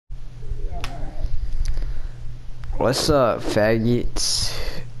What's up, faggots?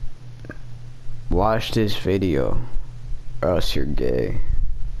 Watch this video, or else you're gay.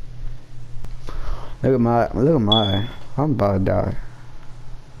 Look at my, I'm about to die.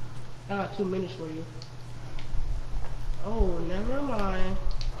 I got 2 minutes for you. Oh, never mind.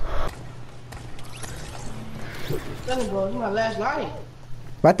 Tell me, bro, it's my last night.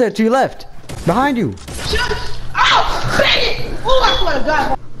 Right there, to your left, behind you. Shut! Oh, dang it! Oh, I swear to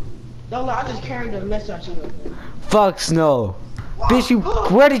God. Don't lie, I just carried the mess out you. Fuck Snow. Bitch, you,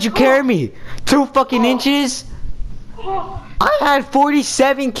 where did you carry me? 2 fucking inches? I had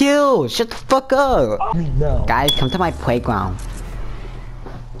 47 kills. Shut the fuck up. No. Guys, come to my playground.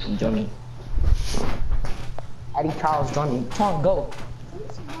 Johnny. Eddie Charles, Johnny. Come on, go.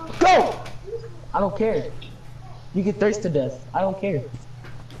 Go! I don't care. You get thirsty to death. I don't care.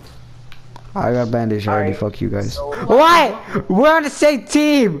 I got bandage already. Alright. Fuck you guys. What? We're on the same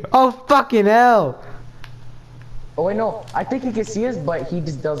team. Oh fucking hell. Oh wait, no. I think he can see us, but he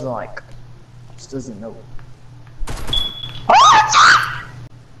just doesn't like. Just doesn't know.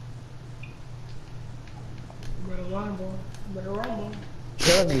 Better run, boy. Better run, boy.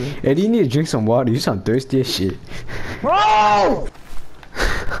 Killing me. Eddie, you need to drink some water. You sound thirsty as shit. Bro!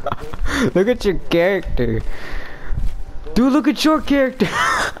 Look at your character. Dude, look at your character.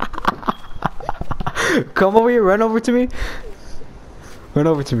 Come over here. Run over to me. Run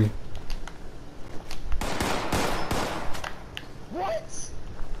over to me.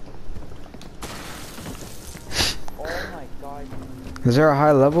 Is there a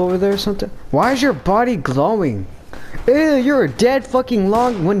high level over there or something? Why is your body glowing? Ew, you're a dead fucking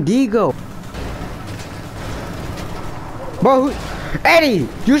long Wendigo. Bro, Eddie,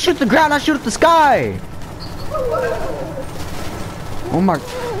 you shoot the ground, I shoot at the sky. Oh my,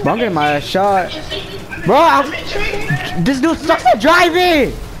 bro, I'm getting my ass shot. Bro, this dude sucks at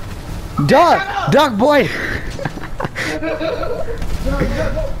driving. Duck boy. Get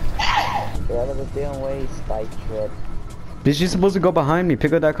out of the damn way, Stytra. Bitch, you supposed to go behind me,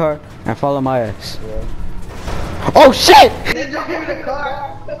 pick up that car, and follow my ass. Yeah. Oh shit! They drove the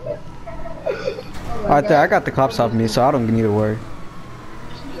car. Right there, I got the cops off me, so I don't need to worry.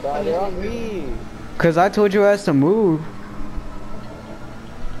 Nah, they're on me. Cause I told your ass to move.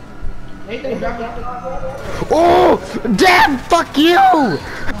 Nathan dropped the car. Oh! Damn! Fuck you!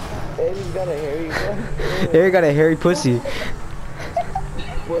 Eddie's got a hairy one. Harry got a hairy pussy.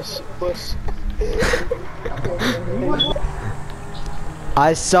 Push.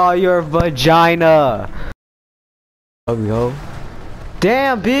 I saw your vagina. Ugly hoe.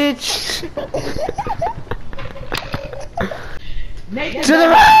 Damn, bitch! Nathan, To the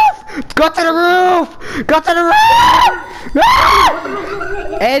roof! Go to the roof! Go to the roof!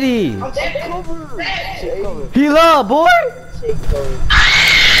 Ah! Eddie! Heal up, boy!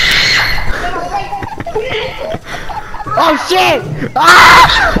 Oh shit!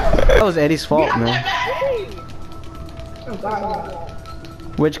 Ah! That was Eddie's fault, man.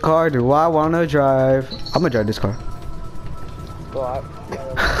 Which car do I wanna drive? I'm gonna drive this car. Go out.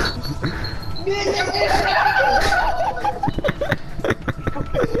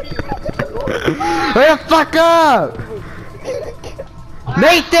 Hurry the fuck up!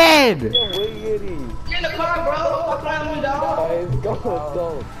 Nathan! Eddie. get in the car, bro. Stop playing with me, dog. Alright, let's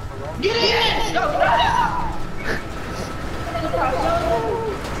go. Get in! Go,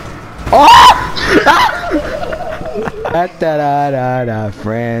 Da da da da da,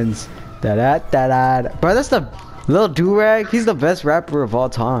 friends. Da da da da. Bro, that's the Lil Durag. He's the best rapper of all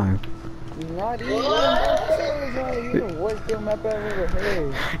time. Not even worst damn map I've ever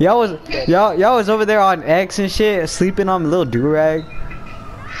heard. Y'all was over there on X and shit, sleeping on Lil Durag.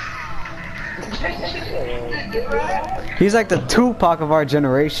 He's like the Tupac of our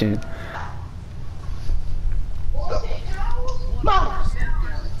generation. Mom!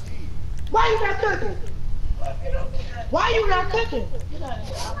 Why you not cooking? Why you not cooking?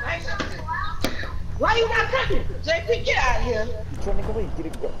 Why you not cooking? JP, get out of here. Trying to go away. Get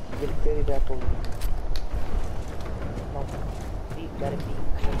it back over. No. Beat, gotta beat.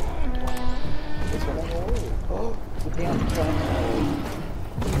 This one won't away. Oh, the damn trying.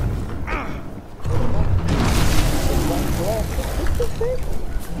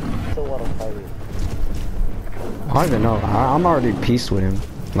 So what I'm fighting. I don't even know. I'm already peace with him.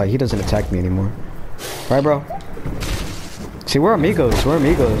 Like, he doesn't attack me anymore. Right, bro? See, we're amigos. We're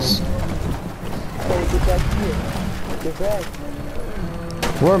amigos. Hey, get back here. Get back.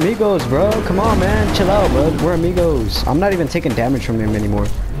 We're amigos, bro. Come on, man. Chill out, bro. We're amigos. I'm not even taking damage from him anymore.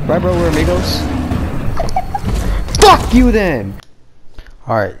 Right, bro? We're amigos. Fuck you, then!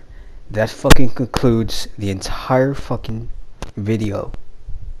 Alright. That fucking concludes the entire fucking video.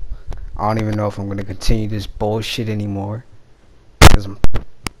 I don't even know if I'm gonna continue this bullshit anymore, because I'm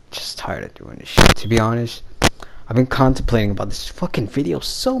just tired of doing this shit, to be honest. I've been contemplating about this fucking video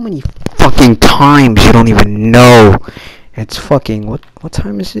so many fucking times, you don't even know. It's fucking, what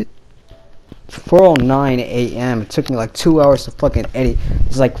time is it? 4:09 a.m. It took me like 2 hours to fucking edit.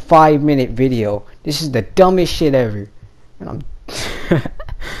 It's like 5-minute video. This is the dumbest shit ever. And I'm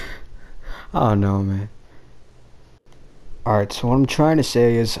I don't know, man. Alright, so what I'm trying to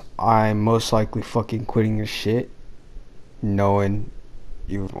say is I'm most likely fucking quitting your shit, knowing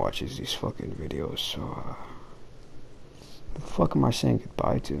you watches these fucking videos. So the fuck am I saying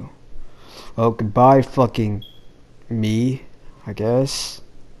goodbye to? Well, goodbye fucking me, I guess.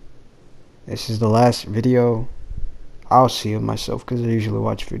 This is the last video I'll see of myself, because I usually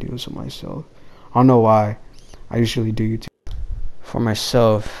watch videos of myself. I don't know why. I usually do YouTube for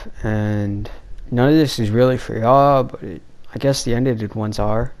myself, and none of this is really for y'all, but I guess the edited ones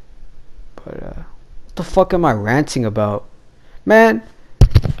are. But what the fuck am I ranting about? Man,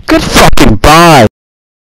 good fucking bye.